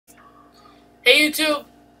Hey YouTube,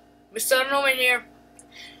 Mr. Unknown here.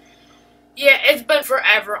 Yeah, it's been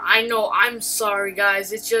forever. I know. I'm sorry,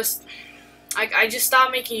 guys. It's just I just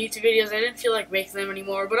stopped making YouTube videos. I didn't feel like making them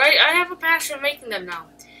anymore. But I have a passion of making them now,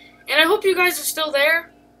 and I hope you guys are still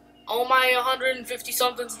there. All my 150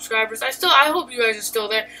 something subscribers. I hope you guys are still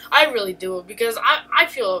there. I really do, because I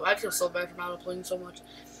feel so bad for not uploading so much.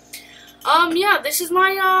 Yeah, this is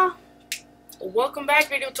my welcome back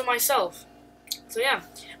video to myself. So yeah,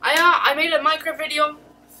 I made a Minecraft video,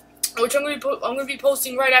 which I'm gonna be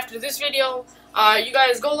posting right after this video. You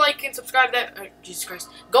guys go like and subscribe that. Jesus Christ,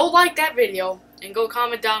 go like that video and go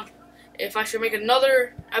comment down if I should make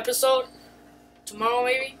another episode tomorrow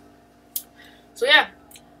maybe. So yeah,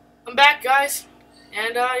 I'm back, guys,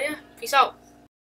 and yeah, peace out.